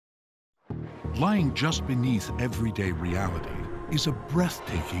Lying just beneath everyday reality is a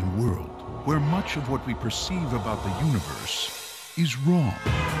breathtaking world where much of what we perceive about the universe is wrong.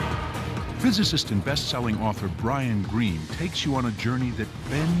 Physicist and best-selling author Greene takes you on a journey that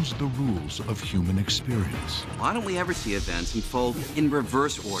bends the rules of human experience. Why don't we ever see events unfold in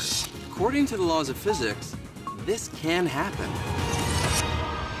reverse order? According to the laws of physics, this can happen.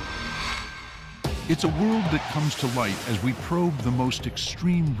 It's a world that comes to light as we probe the most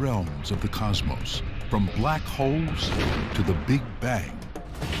extreme realms of the cosmos, from black holes to the Big Bang,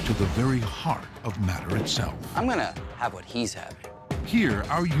 to the very heart of matter itself. I'm gonna have what he's having. Here,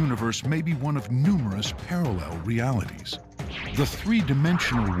 our universe may be one of numerous parallel realities. The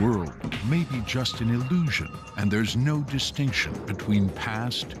three-dimensional world may be just an illusion, and there's no distinction between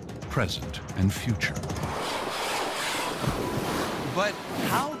past, present, and future. But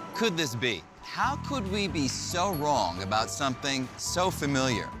how could this be? How could we be so wrong about something so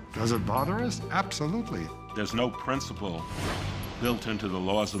familiar? Does it bother us? Absolutely. There's no principle built into the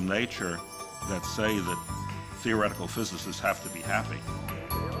laws of nature that say that theoretical physicists have to be happy.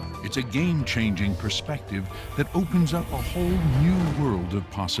 It's a game-changing perspective that opens up a whole new world of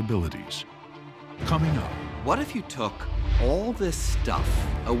possibilities. Coming up, What if you took all this stuff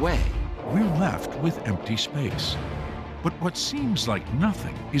away? we're left with empty space. But what seems like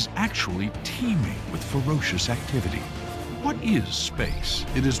nothing is actually teeming with ferocious activity. What is space?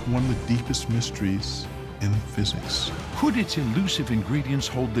 It is one of the deepest mysteries in physics. Could its elusive ingredients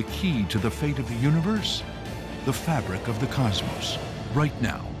hold the key to the fate of the universe? The fabric of the cosmos, right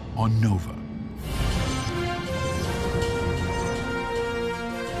now on Nova.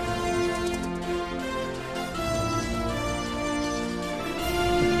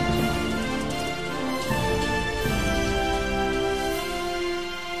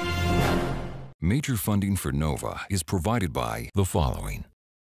 Major funding for Nova is provided by the following.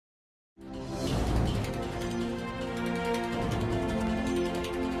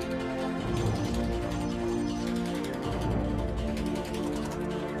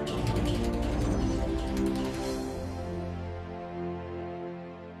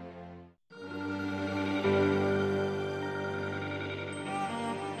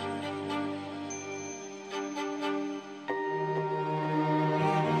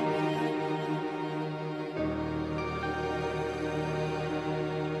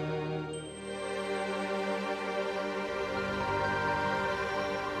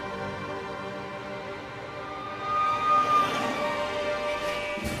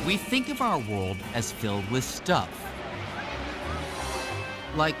 We think of our world as filled with stuff,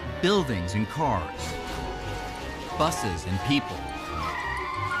 like buildings and cars, buses and people.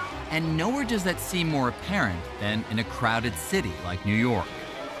 And nowhere does that seem more apparent than in a crowded city like New York.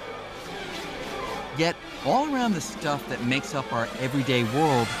 Yet, all around the stuff that makes up our everyday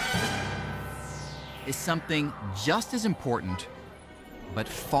world is something just as important, but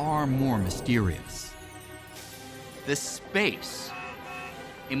far more mysterious. The space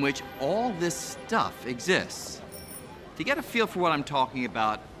in which all this stuff exists. To get a feel for what I'm talking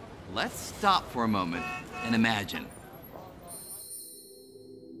about, let's stop for a moment and imagine.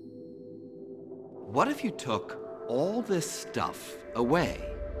 What if you took all this stuff away?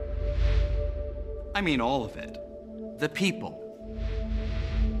 I mean all of it. The people,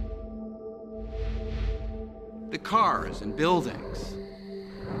 the cars and buildings,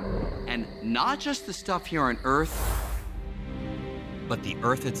 and not just the stuff here on Earth, but the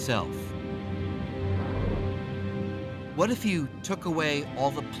Earth itself. What if you took away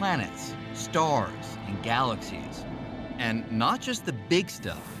all the planets, stars, and galaxies, and not just the big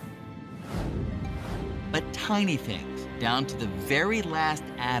stuff, but tiny things down to the very last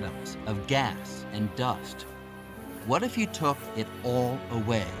atoms of gas and dust? What if you took it all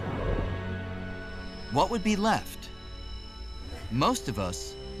away? What would be left? Most of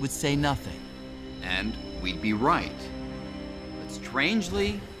us would say nothing, and we'd be right.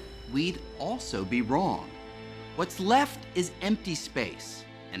 Strangely, we'd also be wrong. What's left is empty space.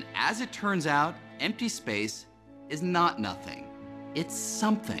 And as it turns out, empty space is not nothing. It's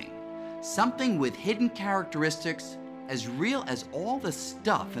something. Something with hidden characteristics as real as all the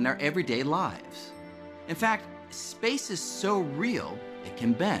stuff in our everyday lives. In fact, space is so real, it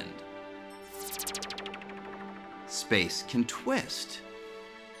can bend. Space can twist.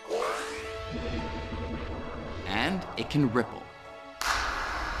 And it can ripple.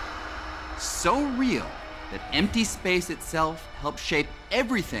 So real that empty space itself helps shape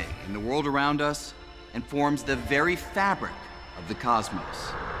everything in the world around us and forms the very fabric of the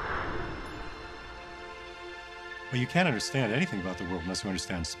cosmos. Well, you can't understand anything about the world unless you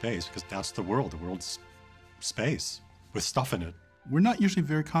understand space, because that's the world. The world's space with stuff in it. We're not usually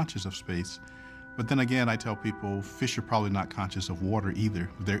very conscious of space. But then again, I tell people fish are probably not conscious of water either.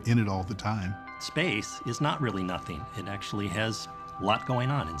 They're in it all the time. Space is not really nothing. It actually has a lot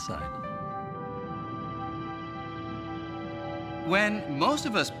going on inside. When most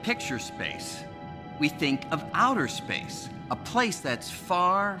of us picture space, we think of outer space, a place that's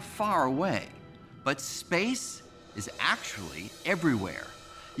far, far away. But space is actually everywhere.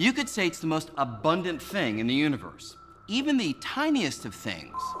 You could say it's the most abundant thing in the universe. Even the tiniest of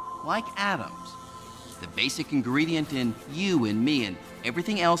things, like atoms, the basic ingredient in you and me and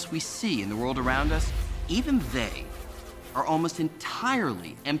everything else we see in the world around us, even they are almost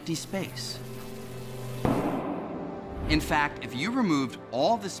entirely empty space. In fact, if you removed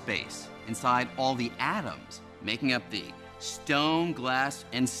all the space inside all the atoms making up the stone, glass,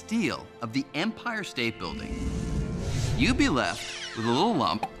 and steel of the Empire State Building, you'd be left with a little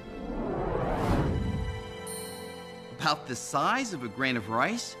lump about the size of a grain of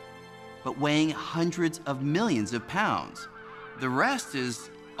rice, but weighing hundreds of millions of pounds. The rest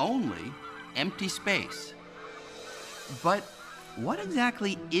is only empty space. But what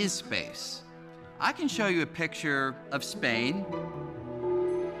exactly is space? I can show you a picture of Spain,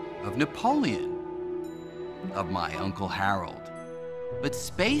 of Napoleon, of my Uncle Harold. But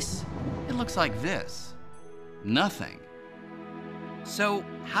space, it looks like this. Nothing. So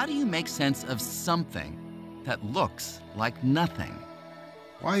how do you make sense of something that looks like nothing?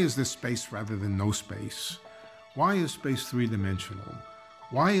 Why is there space rather than no space? Why is space three-dimensional?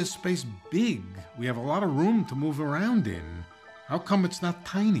 Why is space big? We have a lot of room to move around in. How come it's not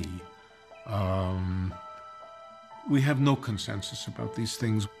tiny? We have no consensus about these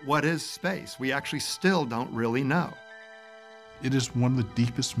things. What is space? We actually still don't really know. It is one of the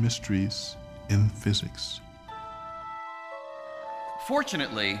deepest mysteries in physics.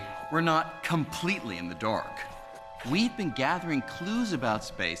 Fortunately, we're not completely in the dark. We've been gathering clues about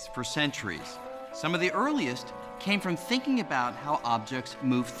space for centuries. Some of the earliest came from thinking about how objects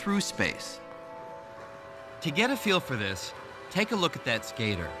move through space. To get a feel for this, take a look at that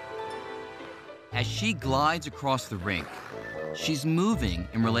skater. As she glides across the rink, she's moving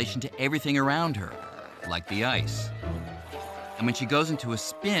in relation to everything around her, like the ice. And when she goes into a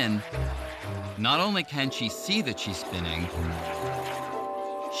spin, not only can she see that she's spinning,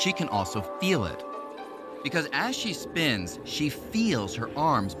 she can also feel it. Because as she spins, she feels her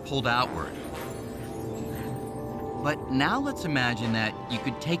arms pulled outward. But now let's imagine that you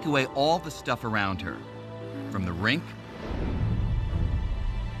could take away all the stuff around her, from the rink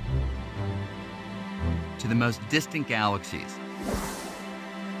to the most distant galaxies.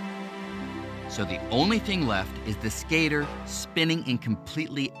 So the only thing left is the skater spinning in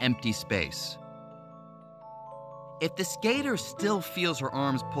completely empty space. If the skater still feels her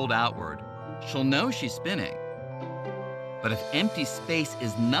arms pulled outward, she'll know she's spinning. But if empty space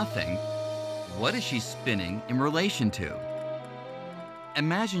is nothing, what is she spinning in relation to?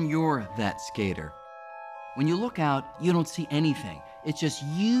 Imagine you're that skater. When you look out, you don't see anything. It's just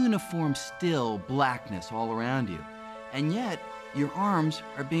uniform, still blackness all around you. And yet, your arms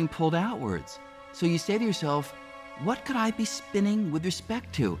are being pulled outwards. So you say to yourself, what could I be spinning with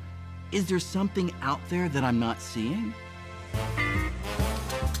respect to? Is there something out there that I'm not seeing?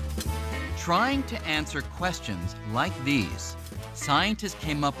 Trying to answer questions like these, scientists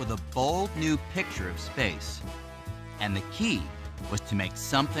came up with a bold new picture of space. And the key was to make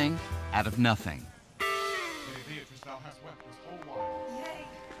something out of nothing. Yea,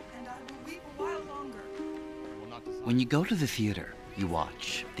 and I will weep a while longer. When you go to the theater, you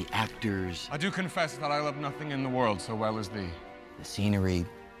watch the actors, I do confess that I love nothing in the world so well as thee. the scenery,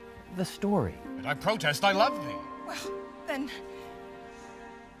 the story. But I protest, I love thee. Well, then,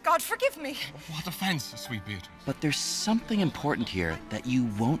 God forgive me. What offense, sweet Beatrice? But there's something important here that you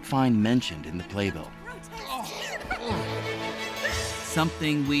won't find mentioned in the playbill.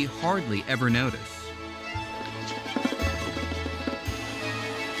 Something we hardly ever notice.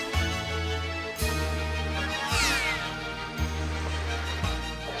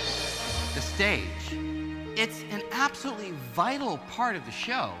 The stage. It's an absolutely vital part of the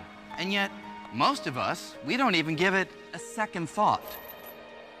show, and yet most of us, we don't even give it a second thought.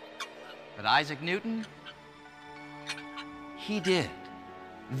 But Isaac Newton, he did.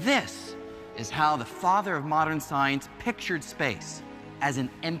 This is how the father of modern science pictured space, as an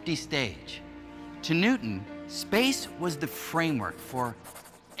empty stage. To Newton, space was the framework for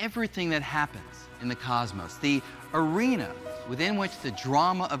everything that happens in the cosmos, the arena within which the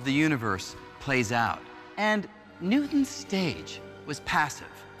drama of the universe plays out. And Newton's stage was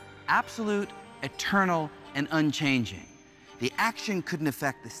passive, absolute, eternal, and unchanging. The action couldn't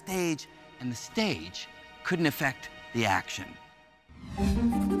affect the stage, and the stage couldn't affect the action.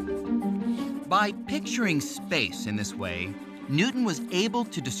 By picturing space in this way, Newton was able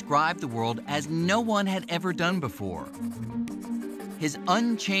to describe the world as no one had ever done before. His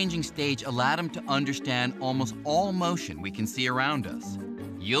unchanging stage allowed him to understand almost all motion we can see around us,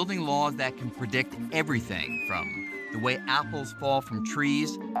 yielding laws that can predict everything from the way apples fall from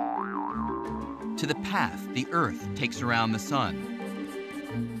trees to the path the Earth takes around the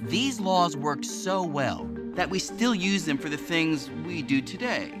sun. These laws work so well that we still use them for the things we do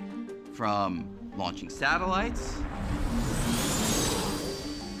today, from launching satellites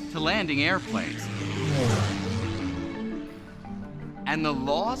to landing airplanes. And the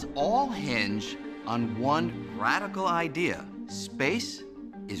laws all hinge on one radical idea: space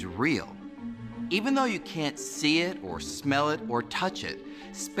is real. Even though you can't see it or smell it or touch it,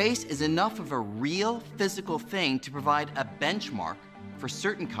 space is enough of a real physical thing to provide a benchmark for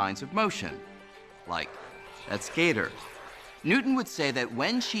certain kinds of motion, like that skater. Newton would say that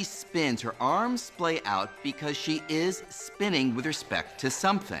when she spins, her arms splay out because she is spinning with respect to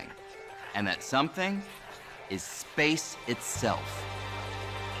something, and that something is space itself.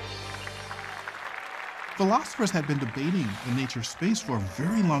 Philosophers have been debating the nature of space for a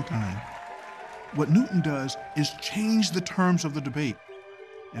very long time. What Newton does is change the terms of the debate.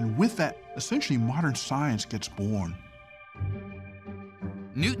 And with that, essentially modern science gets born.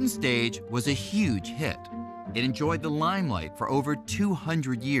 Newton's stage was a huge hit. It enjoyed the limelight for over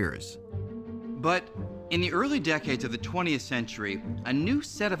 200 years. But in the early decades of the 20th century, a new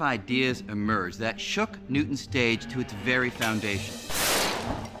set of ideas emerged that shook Newton's stage to its very foundation.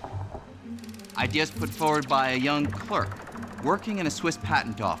 Ideas put forward by a young clerk working in a Swiss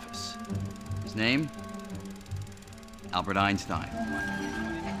patent office. His name? Albert Einstein.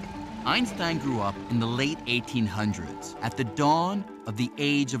 Einstein grew up in the late 1800s, at the dawn of the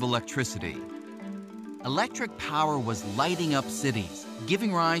age of electricity. Electric power was lighting up cities,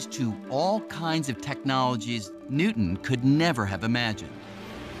 giving rise to all kinds of technologies Newton could never have imagined.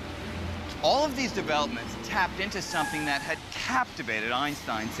 All of these developments tapped into something that had captivated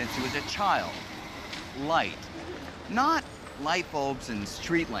Einstein since he was a child: light. Not light bulbs and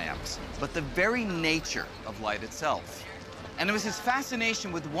street lamps, but the very nature of light itself. And it was his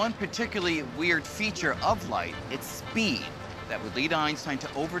fascination with one particularly weird feature of light, its speed, that would lead Einstein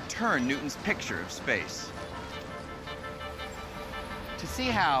to overturn Newton's picture of space. To see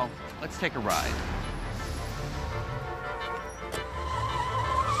how, let's take a ride.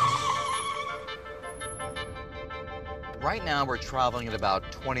 Right now, we're traveling at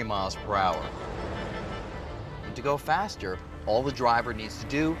about 20 miles per hour. And to go faster, all the driver needs to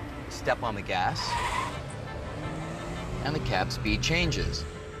do is step on the gas, and the cab speed changes.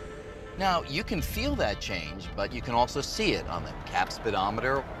 Now, you can feel that change, but you can also see it on the cab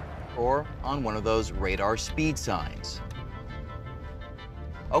speedometer or on one of those radar speed signs.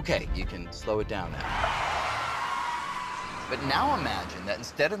 Okay, you can slow it down now. But now imagine that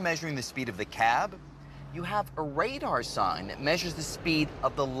instead of measuring the speed of the cab, you have a radar sign that measures the speed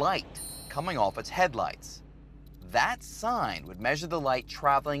of the light coming off its headlights. That sign would measure the light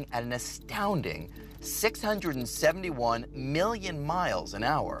traveling at an astounding 671 million miles an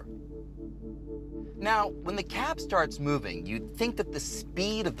hour. Now, when the cab starts moving, you'd think that the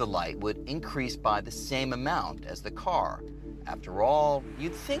speed of the light would increase by the same amount as the car. After all,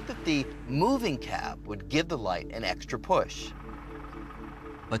 you'd think that the moving cab would give the light an extra push.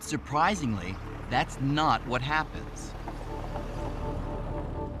 But surprisingly, that's not what happens.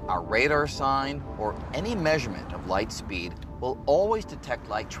 Our radar sign, or any measurement of light speed, will always detect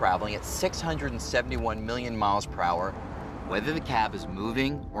light traveling at 671 million miles per hour, whether the cab is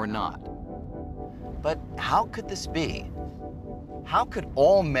moving or not. But how could this be? How could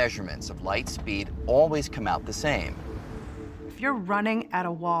all measurements of light speed always come out the same? If you're running at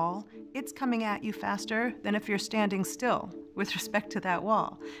a wall, it's coming at you faster than if you're standing still with respect to that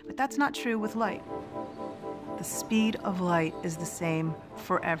wall. But that's not true with light. The speed of light is the same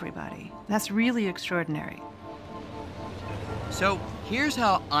for everybody. That's really extraordinary. So here's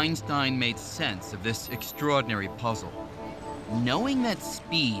how Einstein made sense of this extraordinary puzzle. Knowing that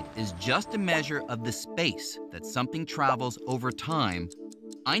speed is just a measure of the space that something travels over time,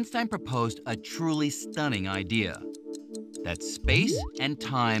 Einstein proposed a truly stunning idea: that space and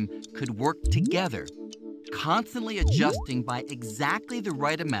time could work together, constantly adjusting by exactly the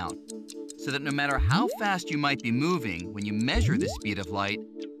right amount, so that no matter how fast you might be moving when you measure the speed of light,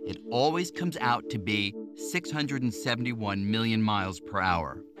 it always comes out to be 671 million miles per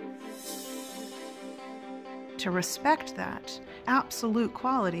hour. To respect that absolute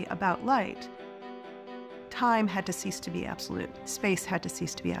quality about light, time had to cease to be absolute, space had to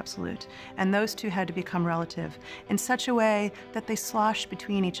cease to be absolute, and those two had to become relative in such a way that they slosh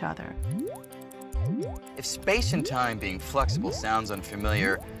between each other. If space and time being flexible sounds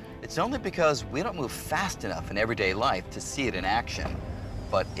unfamiliar, it's only because we don't move fast enough in everyday life to see it in action.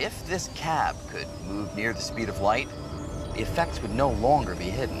 But if this cab could move near the speed of light, the effects would no longer be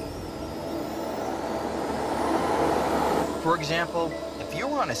hidden. For example, if you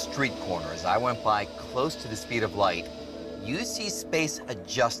were on a street corner as I went by close to the speed of light, you'd see space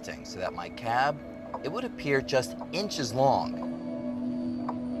adjusting so that my cab, it would appear just inches long.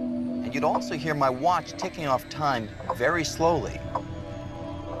 And you'd also hear my watch ticking off time very slowly.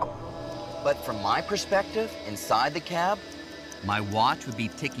 But from my perspective, inside the cab, my watch would be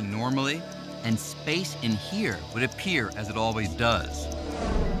ticking normally, and space in here would appear as it always does.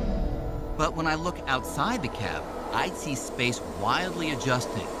 But when I look outside the cab, I'd see space wildly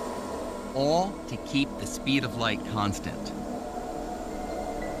adjusting, all to keep the speed of light constant.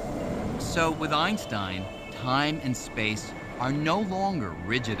 So with Einstein, time and space are no longer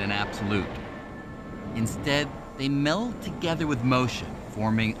rigid and absolute. Instead, they meld together with motion,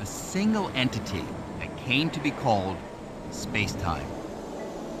 forming a single entity that came to be called space-time.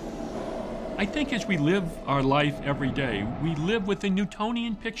 I think as we live our life every day, we live with a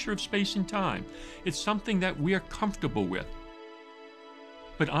Newtonian picture of space and time. It's something that we are comfortable with.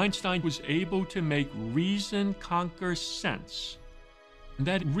 But Einstein was able to make reason conquer sense. And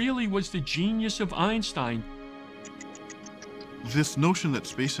that really was the genius of Einstein. This notion that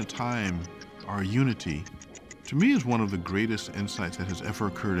space and time are unity, to me, is one of the greatest insights that has ever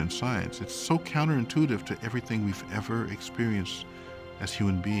occurred in science. It's so counterintuitive to everything we've ever experienced as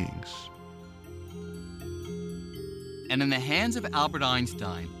human beings. And in the hands of Albert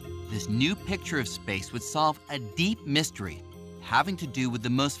Einstein, this new picture of space would solve a deep mystery having to do with the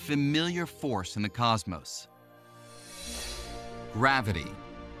most familiar force in the cosmos: gravity.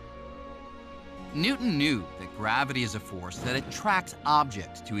 Newton knew that gravity is a force that attracts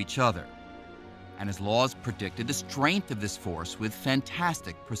objects to each other, and his laws predicted the strength of this force with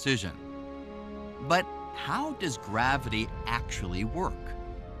fantastic precision. But how does gravity actually work?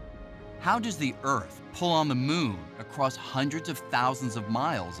 How does the Earth pull on the moon across hundreds of thousands of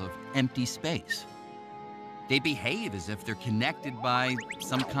miles of empty space? They behave as if they're connected by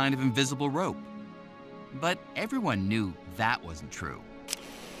some kind of invisible rope. But everyone knew that wasn't true.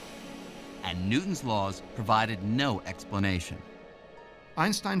 And Newton's laws provided no explanation.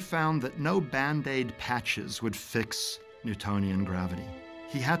 Einstein found that no Band-Aid patches would fix Newtonian gravity.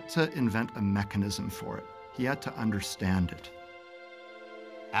 He had to invent a mechanism for it. He had to understand it.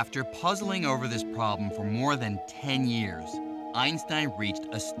 After puzzling over this problem for more than 10 years, Einstein reached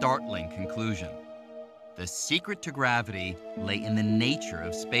a startling conclusion. The secret to gravity lay in the nature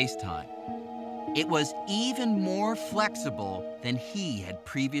of space-time. It was even more flexible than he had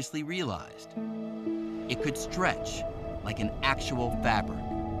previously realized. It could stretch like an actual fabric.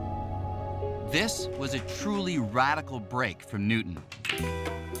 This was a truly radical break from Newton.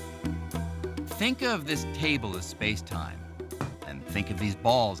 Think of this table as space-time, and think of these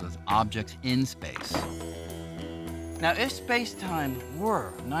balls as objects in space. Now, if space-time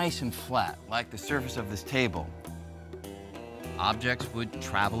were nice and flat, like the surface of this table, objects would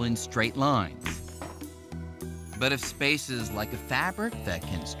travel in straight lines. But if space is like a fabric that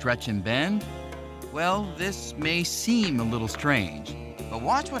can stretch and bend, well, this may seem a little strange, but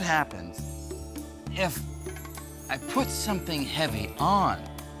watch what happens if I put something heavy on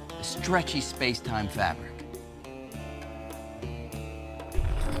the stretchy space-time fabric.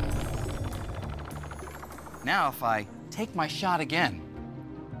 Now, if I take my shot again,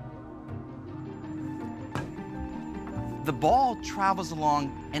 the ball travels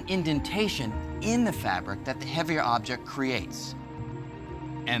along an indentation in the fabric that the heavier object creates.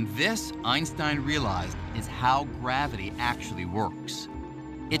 And this, Einstein realized, is how gravity actually works.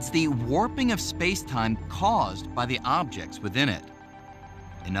 It's the warping of space-time caused by the objects within it.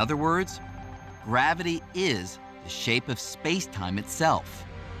 In other words, gravity is the shape of space-time itself.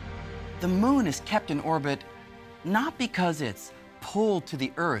 The moon is kept in orbit not because it's pulled to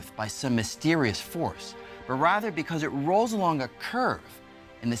the Earth by some mysterious force, but rather because it rolls along a curve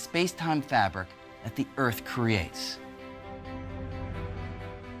in the space-time fabric that the Earth creates.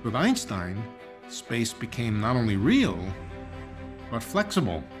 With Einstein, space became not only real, but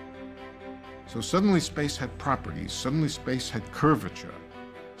flexible. So suddenly space had properties, suddenly space had curvature,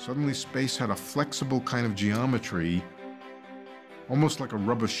 suddenly space had a flexible kind of geometry, almost like a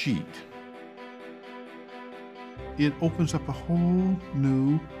rubber sheet. It opens up a whole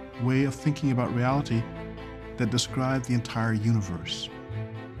new way of thinking about reality that described the entire universe.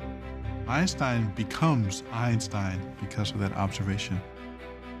 Einstein becomes Einstein because of that observation.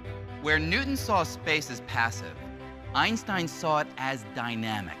 Where Newton saw space as passive, Einstein saw it as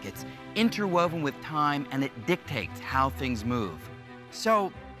dynamic. It's interwoven with time, and it dictates how things move.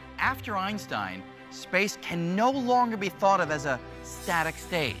 So, after Einstein, space can no longer be thought of as a static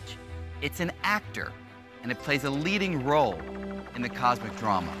stage. It's an actor, and it plays a leading role in the cosmic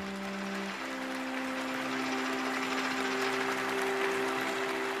drama.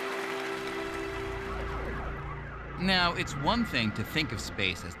 Now, it's one thing to think of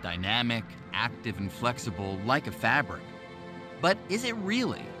space as dynamic, active, and flexible like a fabric. But is it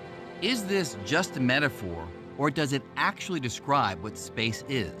really? Is this just a metaphor, or does it actually describe what space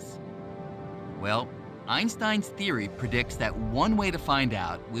is? Well, Einstein's theory predicts that one way to find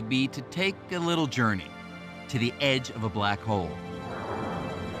out would be to take a little journey to the edge of a black hole.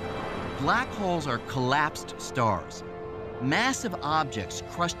 Black holes are collapsed stars, massive objects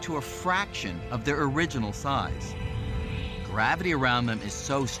crushed to a fraction of their original size. Gravity around them is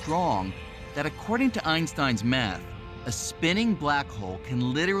so strong that, according to Einstein's math, a spinning black hole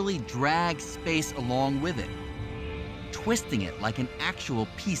can literally drag space along with it, twisting it like an actual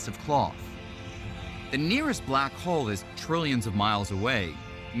piece of cloth. The nearest black hole is trillions of miles away,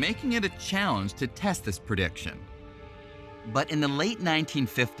 making it a challenge to test this prediction. But in the late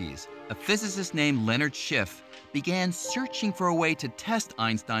 1950s, a physicist named Leonard Schiff began searching for a way to test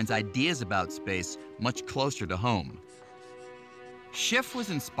Einstein's ideas about space much closer to home. Schiff was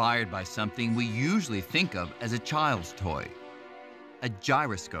inspired by something we usually think of as a child's toy, a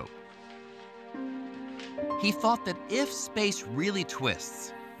gyroscope. He thought that if space really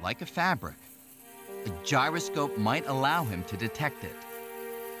twists, like a fabric, a gyroscope might allow him to detect it.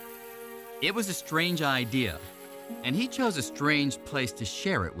 It was a strange idea, and he chose a strange place to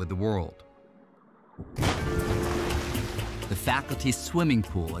share it with the world. The faculty's swimming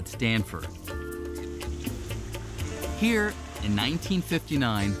pool at Stanford. Here, in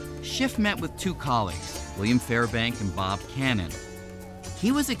 1959, Schiff met with two colleagues, William Fairbank and Bob Cannon.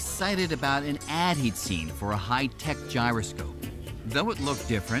 He was excited about an ad he'd seen for a high-tech gyroscope. Though it looked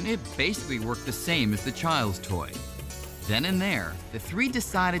different, it basically worked the same as the child's toy. Then and there, the three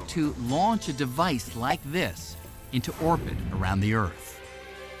decided to launch a device like this into orbit around the Earth.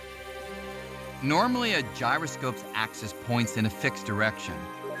 Normally, a gyroscope's axis points in a fixed direction.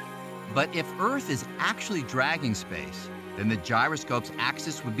 But if Earth is actually dragging space, then the gyroscope's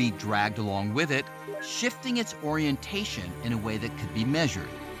axis would be dragged along with it, shifting its orientation in a way that could be measured.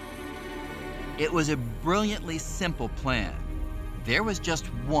 It was a brilliantly simple plan. There was just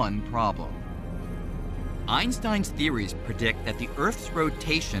one problem. Einstein's theories predict that the Earth's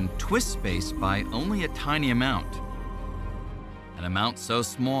rotation twists space by only a tiny amount. An amount so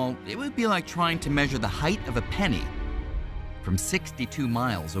small, it would be like trying to measure the height of a penny from 62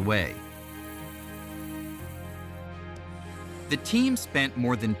 miles away. The team spent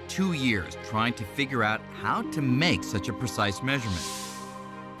more than 2 years trying to figure out how to make such a precise measurement.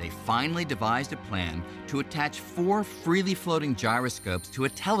 They finally devised a plan to attach 4 freely floating gyroscopes to a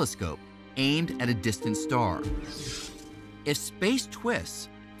telescope aimed at a distant star. If space twists,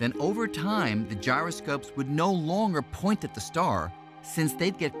 then over time, the gyroscopes would no longer point at the star, since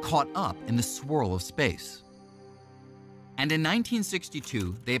they'd get caught up in the swirl of space. And in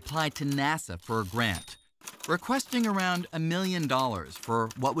 1962, they applied to NASA for a grant, requesting around $1 million for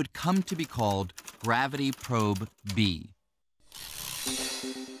what would come to be called Gravity Probe B.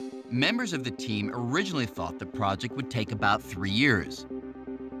 Members of the team originally thought the project would take about 3 years.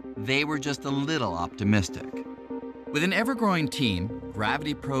 They were just a little optimistic. With an ever-growing team,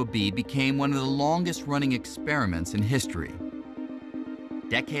 Gravity Probe B became one of the longest-running experiments in history.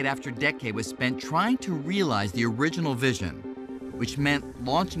 Decade after decade was spent trying to realize the original vision, which meant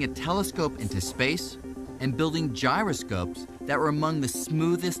launching a telescope into space and building gyroscopes that were among the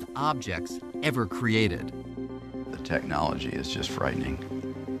smoothest objects ever created. The technology is just frightening.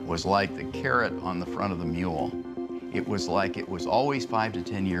 It was like the carrot on the front of the mule. It was like it was always 5 to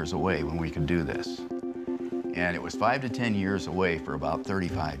 10 years away when we could do this. And it was 5 to 10 years away for about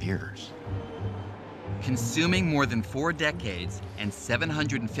 35 years. Consuming more than 4 decades and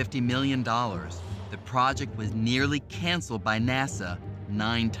 $750 million, the project was nearly canceled by NASA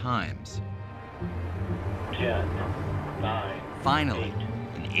 9 times. 10, 9, Finally,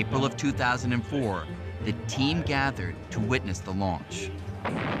 in April of 2004, the team gathered to witness the launch.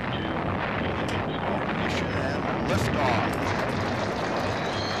 Liftoff.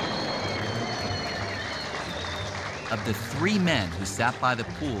 Of the 3 men who sat by the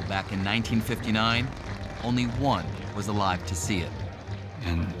pool back in 1959, only one was alive to see it.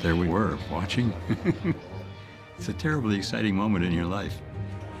 And there we were, watching. It's a terribly exciting moment in your life.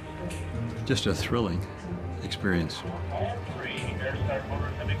 Just a thrilling experience.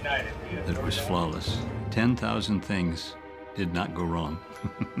 It was flawless. 10,000 things did not go wrong.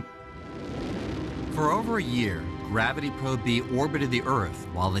 For over a year, Gravity Probe B orbited the Earth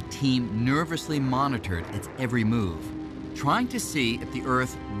while the team nervously monitored its every move, trying to see if the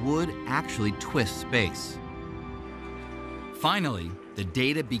Earth would actually twist space. Finally, the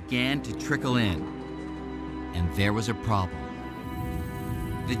data began to trickle in, and there was a problem.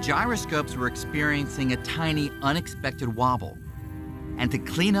 The gyroscopes were experiencing a tiny, unexpected wobble, and to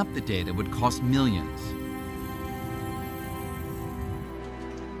clean up the data would cost millions.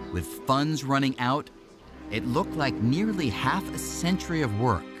 With funds running out, it looked like nearly half a century of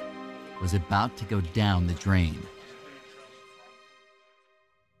work was about to go down the drain.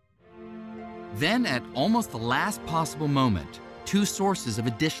 Then, at almost the last possible moment, two sources of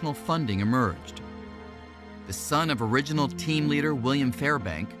additional funding emerged. The son of original team leader William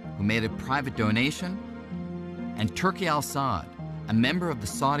Fairbank, who made a private donation, and Turki al-Saad, a member of the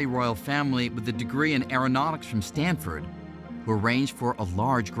Saudi royal family with a degree in aeronautics from Stanford, who arranged for a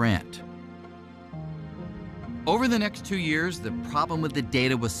large grant. Over the next 2 years, the problem with the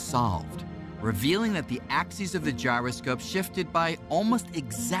data was solved, revealing that the axes of the gyroscope shifted by almost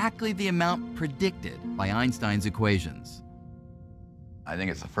exactly the amount predicted by Einstein's equations. I think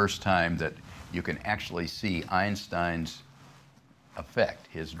it's the first time that you can actually see Einstein's effect,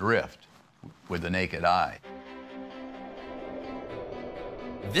 his drift, with the naked eye.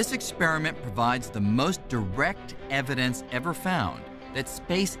 This experiment provides the most direct evidence ever found that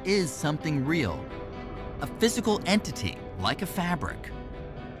space is something real, a physical entity like a fabric.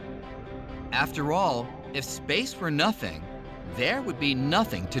 After all, if space were nothing, there would be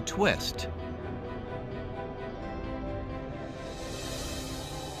nothing to twist.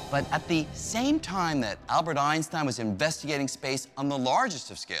 But at the same time that Albert Einstein was investigating space on the largest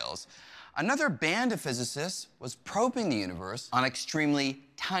of scales, another band of physicists was probing the universe on extremely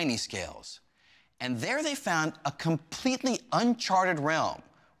tiny scales. And there they found a completely uncharted realm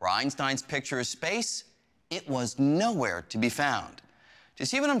where Einstein's picture of space, it was nowhere to be found. To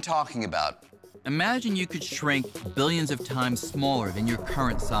see what I'm talking about, imagine you could shrink billions of times smaller than your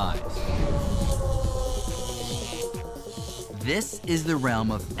current size. This is the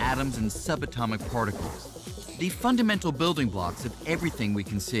realm of atoms and subatomic particles, the fundamental building blocks of everything we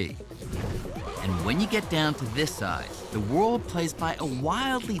can see. And when you get down to this size, the world plays by a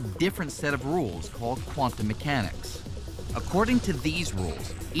wildly different set of rules called quantum mechanics. According to these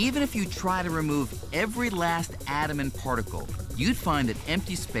rules, even if you try to remove every last atom and particle, you'd find that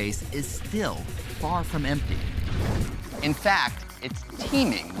empty space is still far from empty. in fact, it's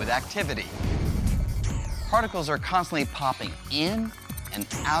teeming with activity. Particles are constantly popping in and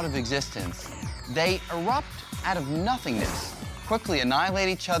out of existence. They erupt out of nothingness, quickly annihilate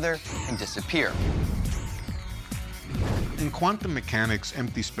each other, and disappear. In quantum mechanics,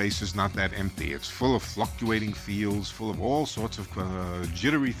 empty space is not that empty. It's full of fluctuating fields, full of all sorts of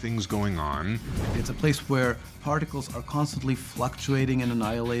jittery things going on. It's a place where particles are constantly fluctuating and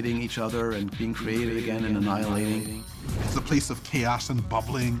annihilating each other and being created again and annihilating. It's a place of chaos and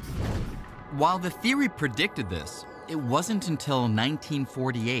bubbling. While the theory predicted this, it wasn't until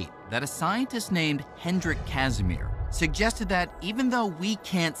 1948 that a scientist named Hendrik Casimir suggested that even though we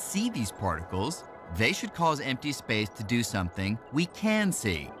can't see these particles, they should cause empty space to do something we can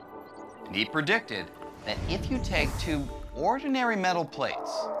see. And he predicted that if you take two ordinary metal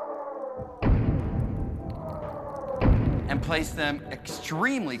plates and place them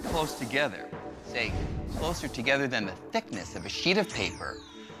extremely close together, say closer together than the thickness of a sheet of paper,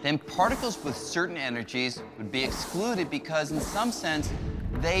 then particles with certain energies would be excluded because in some sense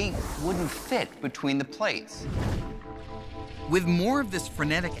they wouldn't fit between the plates. With more of this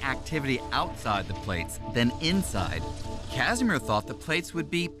frenetic activity outside the plates than inside, Casimir thought the plates would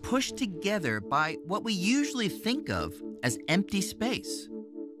be pushed together by what we usually think of as empty space.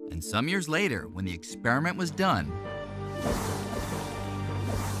 And some years later, when the experiment was done,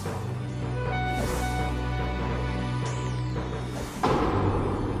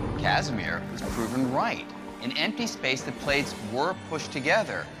 Casimir was proven right. In empty space, the plates were pushed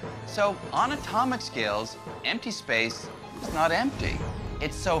together. So on atomic scales, empty space is not empty.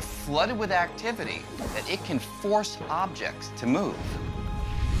 It's so flooded with activity that it can force objects to move.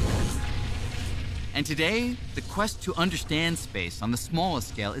 And today, the quest to understand space on the smallest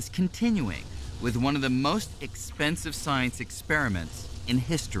scale is continuing with one of the most expensive science experiments in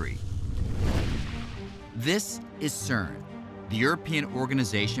history. This is CERN, the European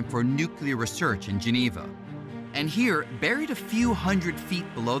Organization for Nuclear Research in Geneva. And here, buried a few hundred feet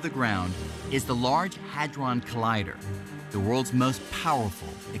below the ground, is the Large Hadron Collider, the world's most powerful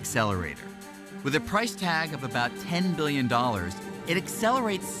accelerator. With a price tag of about $10 billion, it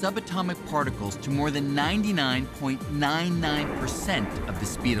accelerates subatomic particles to more than 99.99% of the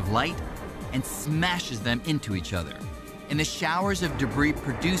speed of light and smashes them into each other. In the showers of debris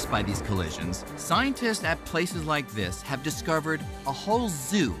produced by these collisions, scientists at places like this have discovered a whole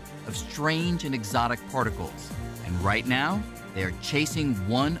zoo of strange and exotic particles. And right now, they are chasing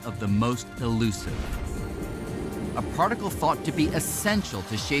one of the most elusive. A particle thought to be essential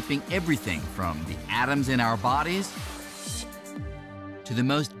to shaping everything from the atoms in our bodies to the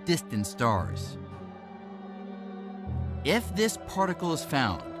most distant stars. If this particle is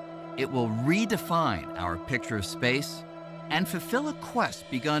found, it will redefine our picture of space and fulfill a quest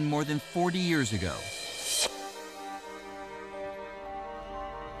begun more than 40 years ago.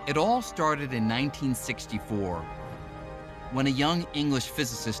 It all started in 1964 when a young English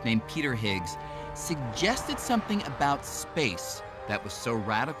physicist named Peter Higgs suggested something about space that was so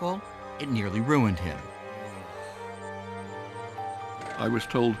radical it nearly ruined him. I was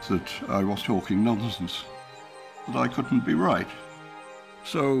told that I was talking nonsense, that I couldn't be right.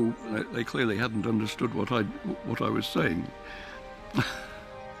 So they clearly hadn't understood what I was saying.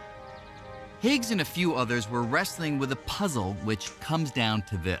 Higgs and a few others were wrestling with a puzzle which comes down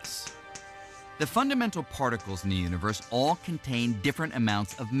to this. The fundamental particles in the universe all contain different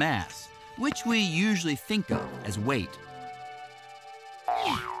amounts of mass, which we usually think of as weight.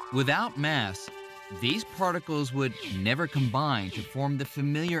 Without mass, these particles would never combine to form the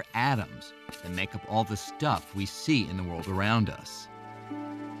familiar atoms that make up all the stuff we see in the world around us.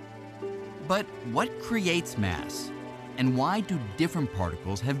 But what creates mass? And why do different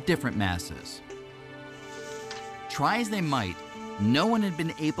particles have different masses? Try as they might, no one had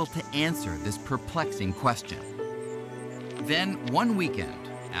been able to answer this perplexing question. Then, one weekend,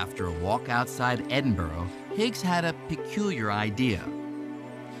 after a walk outside Edinburgh, Higgs had a peculiar idea.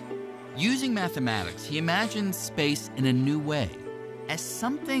 Using mathematics, he imagined space in a new way, as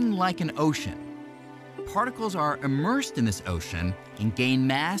something like an ocean. Particles are immersed in this ocean and gain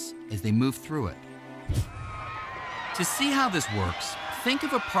mass as they move through it. To see how this works, think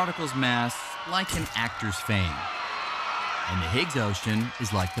of a particle's mass like an actor's fame. And the Higgs ocean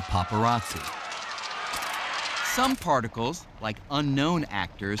is like the paparazzi. Some particles, like unknown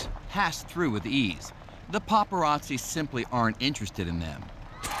actors, pass through with ease. The paparazzi simply aren't interested in them.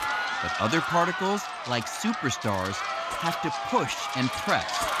 But other particles, like superstars, have to push and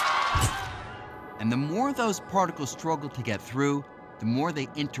press. And the more those particles struggle to get through, the more they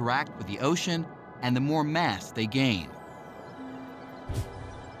interact with the ocean and the more mass they gain.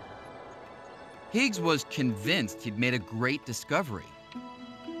 Higgs was convinced he'd made a great discovery.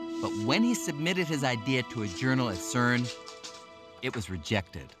 But when he submitted his idea to a journal at CERN, it was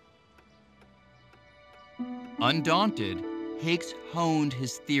rejected. Undaunted, Higgs honed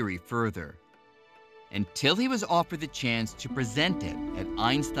his theory further until he was offered the chance to present it at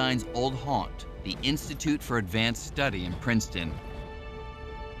Einstein's old haunt, the Institute for Advanced Study in Princeton.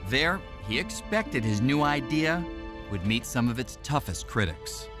 There, he expected his new idea would meet some of its toughest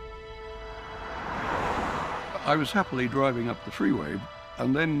critics. I was happily driving up the freeway,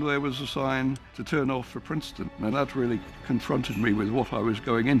 and then there was a sign to turn off for Princeton, and that really confronted me with what I was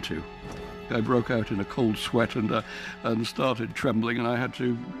going into. I broke out in a cold sweat and started trembling, and I had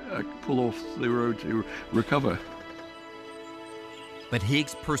to pull off the road to recover. But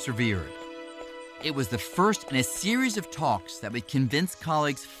Higgs persevered. It was the first in a series of talks that would convince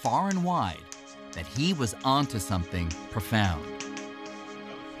colleagues far and wide that he was onto something profound.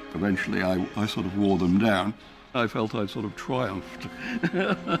 Eventually, I sort of wore them down. I felt I'd sort of triumphed.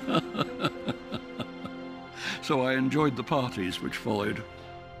 So I enjoyed the parties which followed.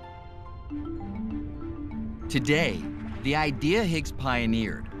 Today, the idea Higgs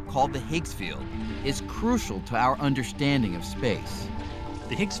pioneered, called the Higgs field, is crucial to our understanding of space.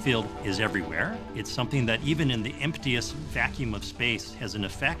 The Higgs field is everywhere. It's something that even in the emptiest vacuum of space has an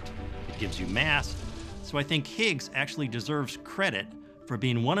effect. It gives you mass. So I think Higgs actually deserves credit for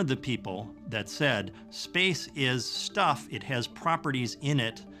being one of the people that said space is stuff, it has properties in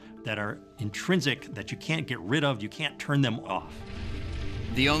it that are intrinsic, that you can't get rid of, you can't turn them off.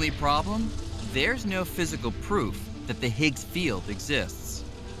 The only problem? There's no physical proof that the Higgs field exists.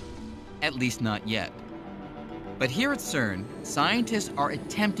 At least not yet. But here at CERN, scientists are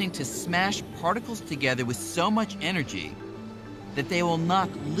attempting to smash particles together with so much energy that they will knock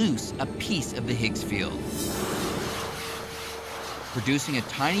loose a piece of the Higgs field, producing a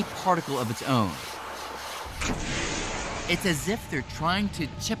tiny particle of its own. It's as if they're trying to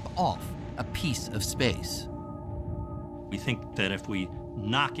chip off a piece of space. We think that if we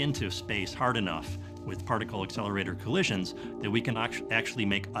knock into space hard enough, with particle accelerator collisions that we can actually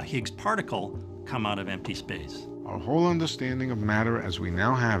make a Higgs particle come out of empty space. Our whole understanding of matter as we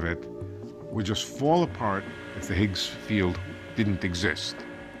now have it would just fall apart if the Higgs field didn't exist.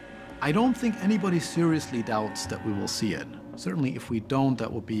 I don't think anybody seriously doubts that we will see it. Certainly if we don't,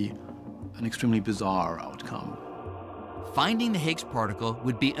 that will be an extremely bizarre outcome. Finding the Higgs particle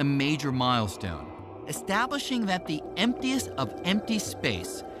would be a major milestone, establishing that the emptiest of empty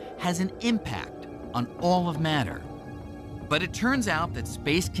space has an impact on all of matter. But it turns out that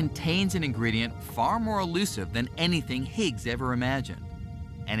space contains an ingredient far more elusive than anything Higgs ever imagined.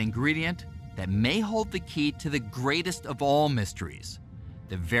 An ingredient that may hold the key to the greatest of all mysteries,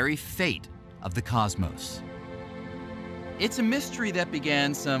 the very fate of the cosmos. It's a mystery that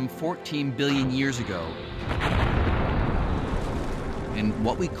began some 14 billion years ago in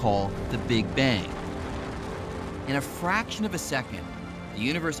what we call the Big Bang. In a fraction of a second, the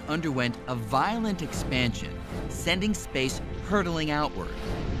universe underwent a violent expansion, sending space hurtling outward.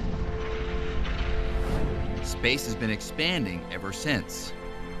 Space has been expanding ever since.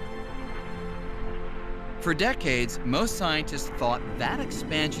 For decades, most scientists thought that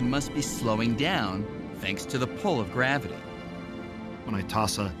expansion must be slowing down thanks to the pull of gravity. When I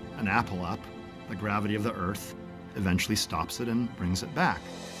toss an apple up, the gravity of the Earth eventually stops it and brings it back.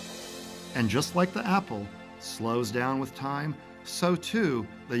 And just like the apple slows down with time, so too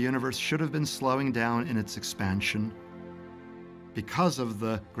the universe should have been slowing down in its expansion because of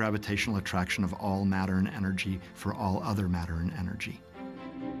the gravitational attraction of all matter and energy for all other matter and energy.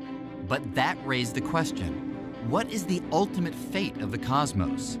 But that raised the question, what is the ultimate fate of the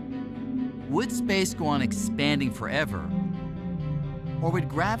cosmos? Would space go on expanding forever? Or would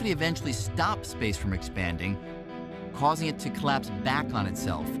gravity eventually stop space from expanding, causing it to collapse back on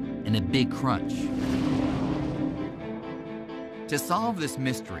itself in a big crunch? To solve this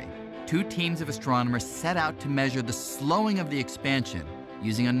mystery, two teams of astronomers set out to measure the slowing of the expansion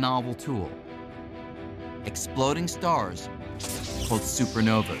using a novel tool: exploding stars called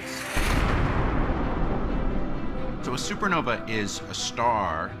supernovas. So a supernova is a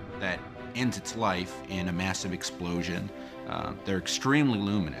star that ends its life in a massive explosion. They're extremely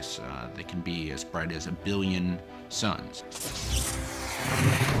luminous. They can be as bright as 1 billion suns.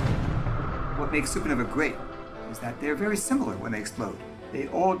 What makes supernova great is that they're very similar when they explode. They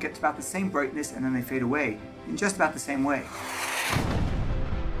all get to about the same brightness and then they fade away in just about the same way.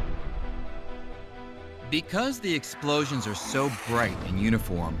 Because the explosions are so bright and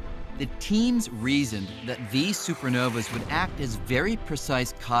uniform, the teams reasoned that these supernovas would act as very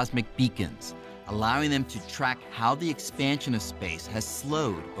precise cosmic beacons, allowing them to track how the expansion of space has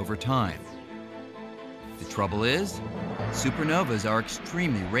slowed over time. The trouble is, supernovas are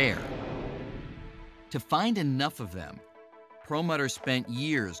extremely rare. To find enough of them, Perlmutter spent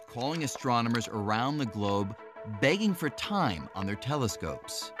years calling astronomers around the globe begging for time on their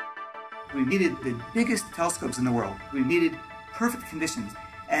telescopes. We needed the biggest telescopes in the world. We needed perfect conditions.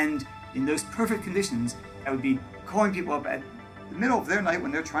 And in those perfect conditions, I would be calling people up at the middle of their night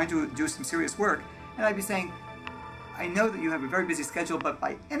when they're trying to do some serious work, and I'd be saying, I know that you have a very busy schedule, but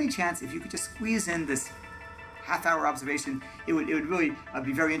by any chance, if you could just squeeze in this half-hour observation, it would really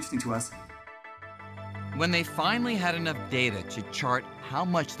be very interesting to us. When they finally had enough data to chart how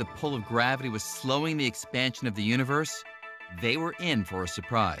much the pull of gravity was slowing the expansion of the universe, they were in for a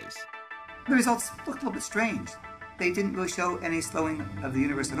surprise. The results looked a little bit strange. They didn't really show any slowing of the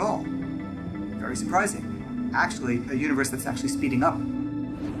universe at all. Very surprising. Actually, a universe that's actually speeding up.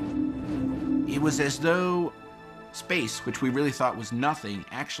 It was as though space, which we really thought was nothing,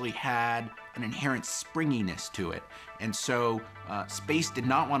 actually had an inherent springiness to it. And so space did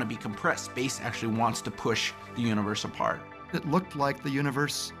not want to be compressed. Space actually wants to push the universe apart. It looked like the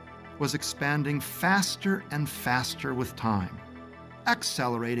universe was expanding faster and faster with time,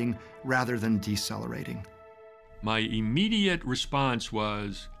 accelerating rather than decelerating. My immediate response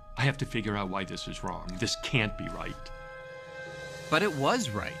was, I have to figure out why this is wrong. This can't be right. But it was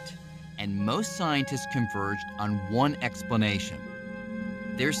right, and most scientists converged on one explanation.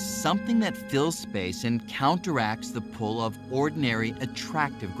 There's something that fills space and counteracts the pull of ordinary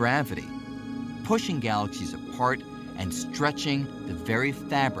attractive gravity, pushing galaxies apart and stretching the very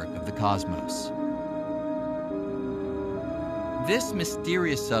fabric of the cosmos. This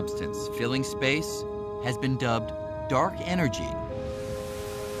mysterious substance filling space has been dubbed dark energy,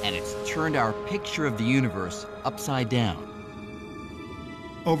 and it's turned our picture of the universe upside down.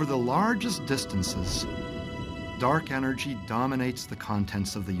 Over the largest distances, dark energy dominates the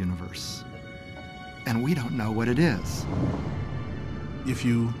contents of the universe, and we don't know what it is. If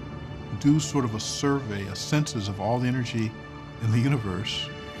you do sort of a survey, a census of all the energy in the universe,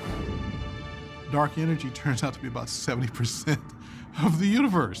 dark energy turns out to be about 70% of the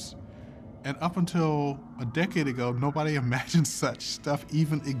universe. And up until a decade ago, nobody imagined such stuff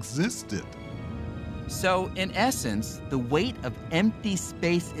even existed. So, in essence, the weight of empty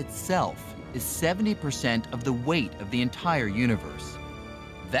space itself is 70% of the weight of the entire universe.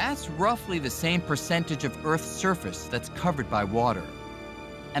 That's roughly the same percentage of Earth's surface that's covered by water.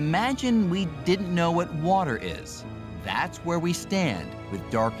 Imagine we didn't know what water is. That's where we stand with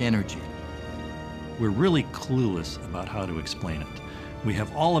dark energy. We're really clueless about how to explain it. We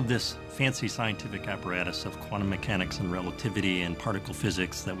have all of this fancy scientific apparatus of quantum mechanics and relativity and particle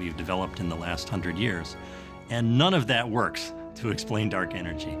physics that we've developed in the last 100 years, and none of that works to explain dark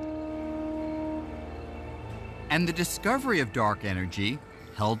energy. And the discovery of dark energy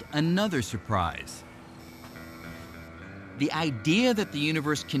held another surprise. The idea that the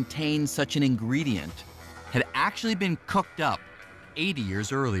universe contained such an ingredient had actually been cooked up 80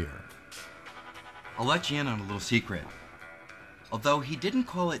 years earlier. I'll let you in on a little secret. Although he didn't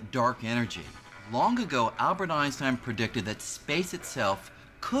call it dark energy, long ago Albert Einstein predicted that space itself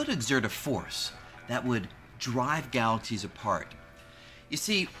could exert a force that would drive galaxies apart. You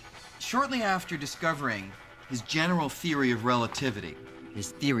see, shortly after discovering his general theory of relativity,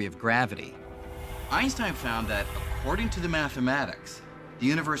 his theory of gravity, Einstein found that, according to the mathematics, the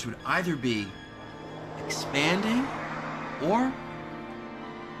universe would either be expanding or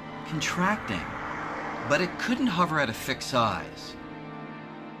contracting, but it couldn't hover at a fixed size.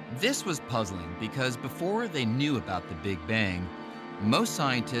 This was puzzling because before they knew about the Big Bang, most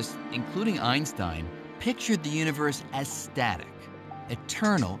scientists, including Einstein, pictured the universe as static,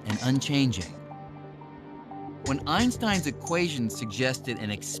 eternal and unchanging. When Einstein's equations suggested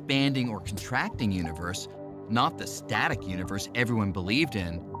an expanding or contracting universe, not the static universe everyone believed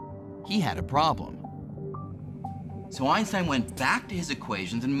in, he had a problem. So Einstein went back to his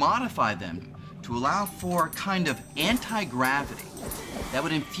equations and modified them to allow for a kind of anti-gravity that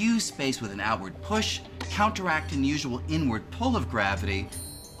would infuse space with an outward push, counteract the usual inward pull of gravity,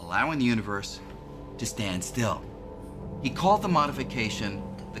 allowing the universe to stand still. He called the modification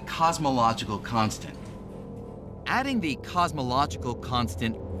the cosmological constant. Adding the cosmological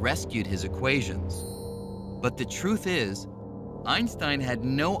constant rescued his equations. But the truth is, Einstein had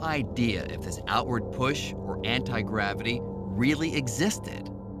no idea if this outward push or anti-gravity really existed.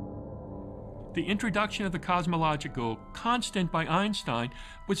 The introduction of the cosmological constant by Einstein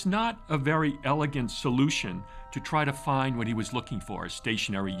was not a very elegant solution to try to find what he was looking for, a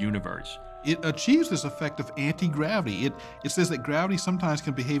stationary universe. It achieves this effect of anti-gravity. It says that gravity sometimes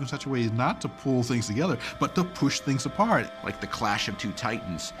can behave in such a way as not to pull things together, but to push things apart. Like the clash of two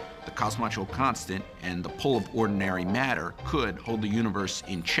titans, the cosmological constant and the pull of ordinary matter could hold the universe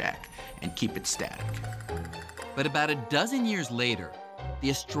in check and keep it static. But about a dozen years later, the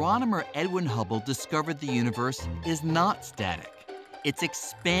astronomer Edwin Hubble discovered the universe is not static. It's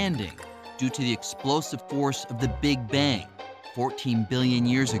expanding due to the explosive force of the Big Bang 14 billion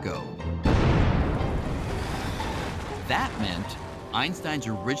years ago. That meant Einstein's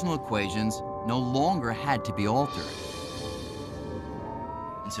original equations no longer had to be altered.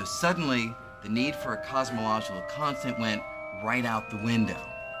 And so suddenly, the need for a cosmological constant went right out the window.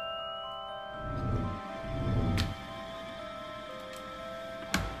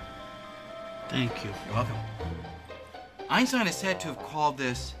 Thank you. You're welcome. Einstein is said to have called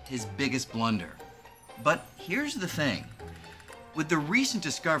this his biggest blunder. But here's the thing. With the recent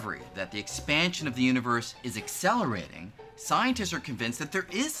discovery that the expansion of the universe is accelerating, scientists are convinced that there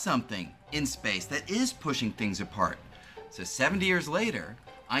is something in space that is pushing things apart. So 70 years later,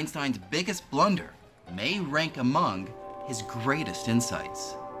 Einstein's biggest blunder may rank among his greatest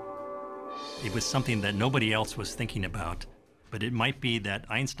insights. It was something that nobody else was thinking about, but it might be that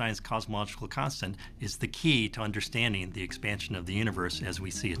Einstein's cosmological constant is the key to understanding the expansion of the universe as we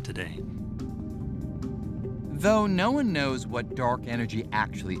see it today. Though no one knows what dark energy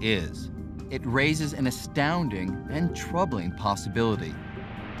actually is, it raises an astounding and troubling possibility.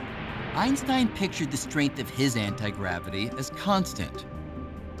 Einstein pictured the strength of his anti-gravity as constant.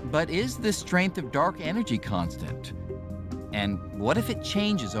 But is the strength of dark energy constant? And what if it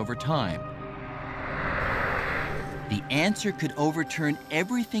changes over time? The answer could overturn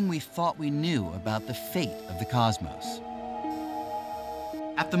everything we thought we knew about the fate of the cosmos.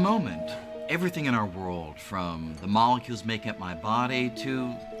 At the moment, everything in our world, from the molecules making up my body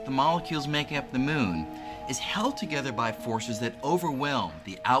to the molecules making up the moon, is held together by forces that overwhelm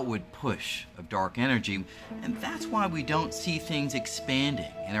the outward push of dark energy, and that's why we don't see things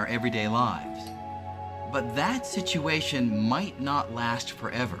expanding in our everyday lives. But that situation might not last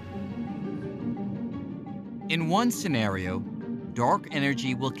forever. In one scenario, dark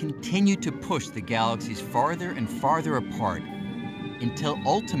energy will continue to push the galaxies farther and farther apart until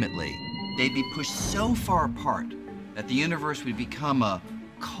ultimately they'd be pushed so far apart that the universe would become a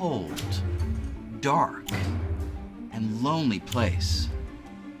cold, dark, and lonely place.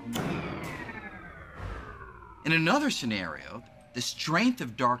 In another scenario, the strength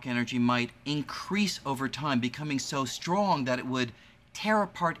of dark energy might increase over time, becoming so strong that it would tear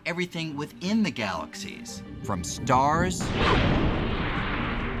apart everything within the galaxies, from stars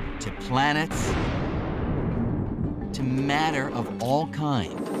to planets to matter of all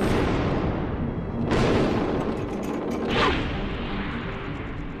kind.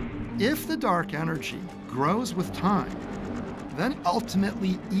 If the dark energy grows with time, then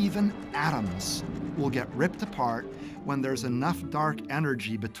ultimately even atoms will get ripped apart when there's enough dark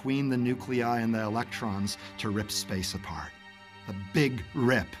energy between the nuclei and the electrons to rip space apart. A big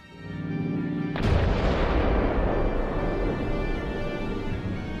rip.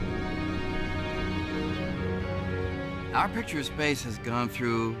 Our picture of space has gone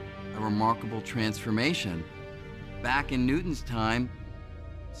through a remarkable transformation. Back in Newton's time,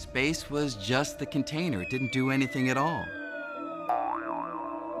 space was just the container. It didn't do anything at all.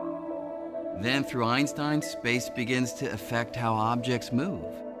 Then through Einstein, space begins to affect how objects move.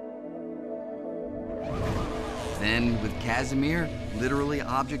 Then with Casimir, literally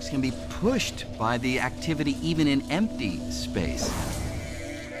objects can be pushed by the activity even in empty space.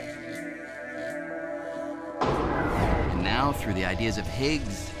 And now through the ideas of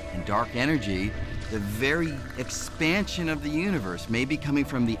Higgs and dark energy, the very expansion of the universe may be coming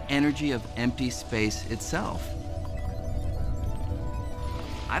from the energy of empty space itself.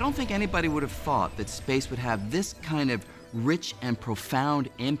 I don't think anybody would have thought that space would have this kind of rich and profound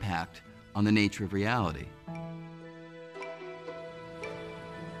impact on the nature of reality.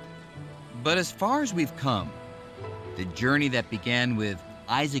 But as far as we've come, the journey that began with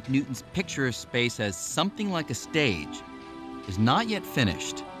Isaac Newton's picture of space as something like a stage is not yet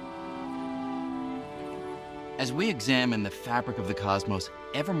finished. As we examine the fabric of the cosmos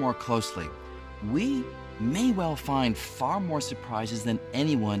ever more closely, we may well find far more surprises than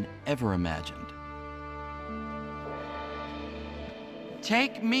anyone ever imagined.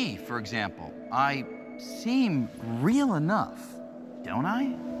 Take me, for example. I seem real enough, don't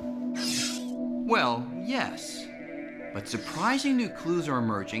I? Well, yes. But surprising new clues are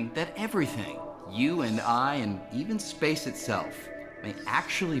emerging that everything, you and I, and even space itself, may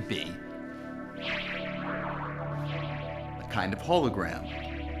actually be a kind of hologram.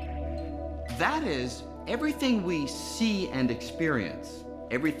 That is, everything we see and experience,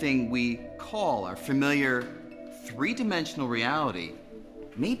 everything we call our familiar three-dimensional reality,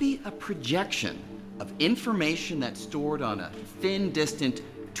 may be a projection of information that's stored on a thin, distant,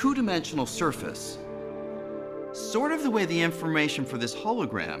 two-dimensional surface. Sort of the way the information for this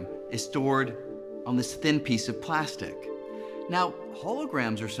hologram is stored on this thin piece of plastic. Now,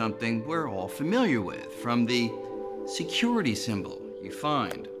 holograms are something we're all familiar with, from the security symbol you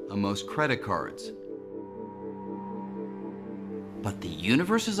find on most credit cards. But the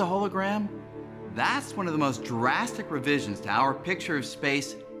universe is a hologram? That's one of the most drastic revisions to our picture of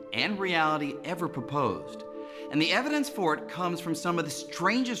space and reality ever proposed. And the evidence for it comes from some of the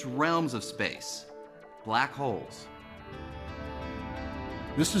strangest realms of space, black holes.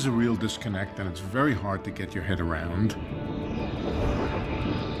 This is a real disconnect, and it's very hard to get your head around.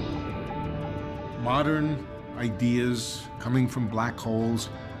 Modern ideas coming from black holes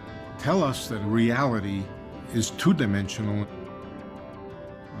tell us that reality is two-dimensional,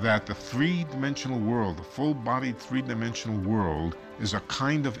 that the three-dimensional world, the full-bodied three-dimensional world, is a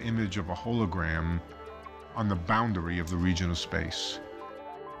kind of image of a hologram on the boundary of the region of space.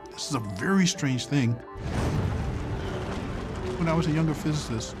 This is a very strange thing. When I was a younger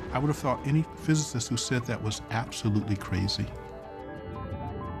physicist, I would have thought any physicist who said that was absolutely crazy.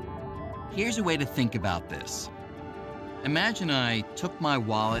 Here's a way to think about this. Imagine I took my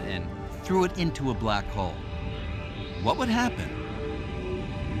wallet and threw it into a black hole. What would happen?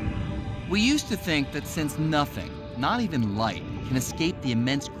 We used to think that since nothing, not even light, can escape the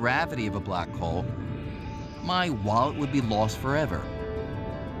immense gravity of a black hole, my wallet would be lost forever.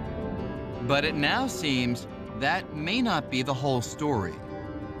 But it now seems that may not be the whole story.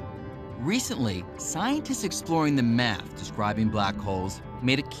 Recently, scientists exploring the math describing black holes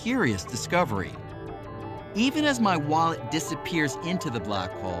made a curious discovery. Even as my wallet disappears into the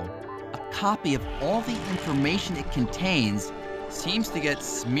black hole, a copy of all the information it contains seems to get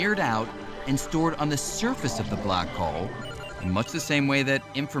smeared out and stored on the surface of the black hole in much the same way that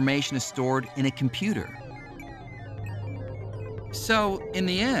information is stored in a computer. So, in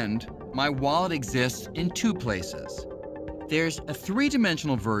the end, my wallet exists in two places. There's a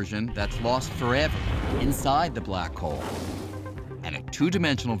three-dimensional version that's lost forever inside the black hole, and a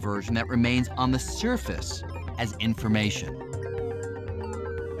two-dimensional version that remains on the surface as information.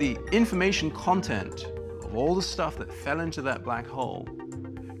 The information content of all the stuff that fell into that black hole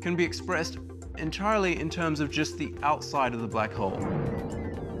can be expressed entirely in terms of just the outside of the black hole.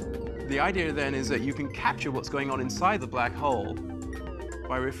 The idea then is that you can capture what's going on inside the black hole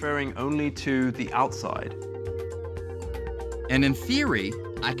by referring only to the outside. And in theory,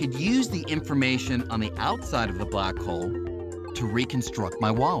 I could use the information on the outside of the black hole to reconstruct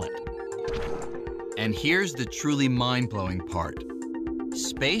my wallet. And here's the truly mind-blowing part.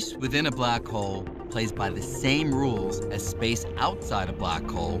 Space within a black hole plays by the same rules as space outside a black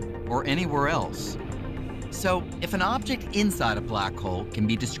hole or anywhere else. So if an object inside a black hole can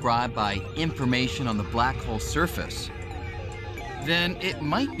be described by information on the black hole surface, then it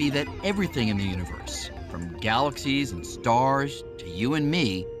might be that everything in the universe, from galaxies and stars to you and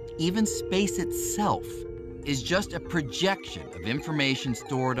me, even space itself, is just a projection of information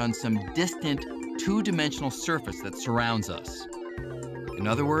stored on some distant two-dimensional surface that surrounds us. In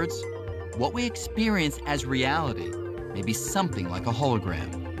other words, what we experience as reality may be something like a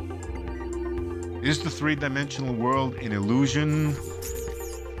hologram. Is the three-dimensional world an illusion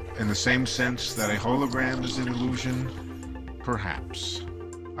in the same sense that a hologram is an illusion? Perhaps.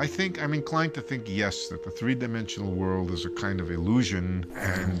 I'm inclined to think yes, that the three-dimensional world is a kind of illusion,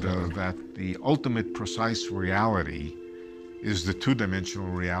 and that the ultimate precise reality is the two-dimensional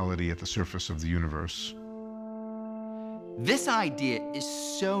reality at the surface of the universe. This idea is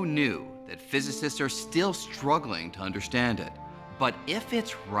so new that physicists are still struggling to understand it. But if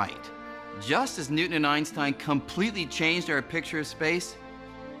it's right, just as Newton and Einstein completely changed our picture of space,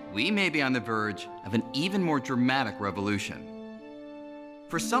 we may be on the verge of an even more dramatic revolution.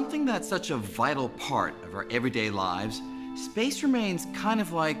 For something that's such a vital part of our everyday lives, space remains kind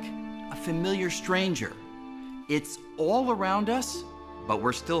of like a familiar stranger. It's all around us, but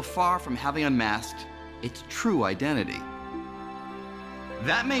we're still far from having unmasked its true identity.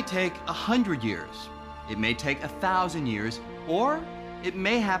 That may take 100 years, it may take 1,000 years, or it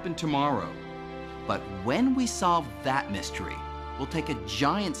may happen tomorrow. But when we solve that mystery, we'll take a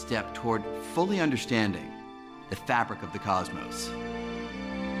giant step toward fully understanding the fabric of the cosmos.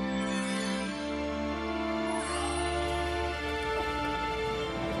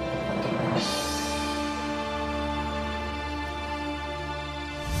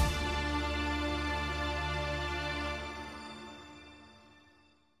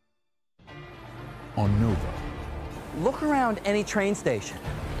 On Nova. Look around any train station,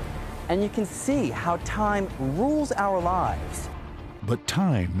 and you can see how time rules our lives. But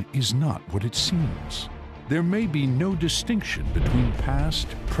time is not what it seems. There may be no distinction between past,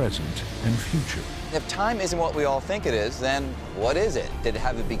 present, and future. If time isn't what we all think it is, then what is it? Did it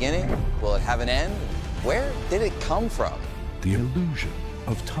have a beginning? Will it have an end? Where did it come from? The illusion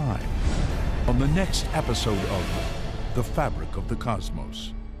of time. On the next episode of The Fabric of the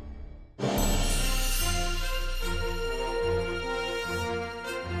Cosmos.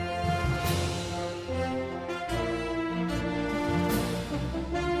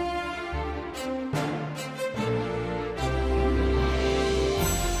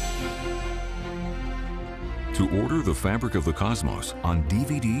 To order The Fabric of the Cosmos on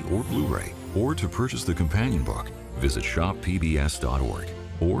DVD or Blu-ray, or to purchase the companion book, visit shoppbs.org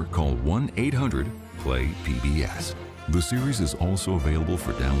or call 1-800-PLAY-PBS. The series is also available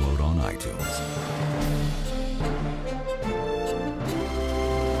for download on iTunes.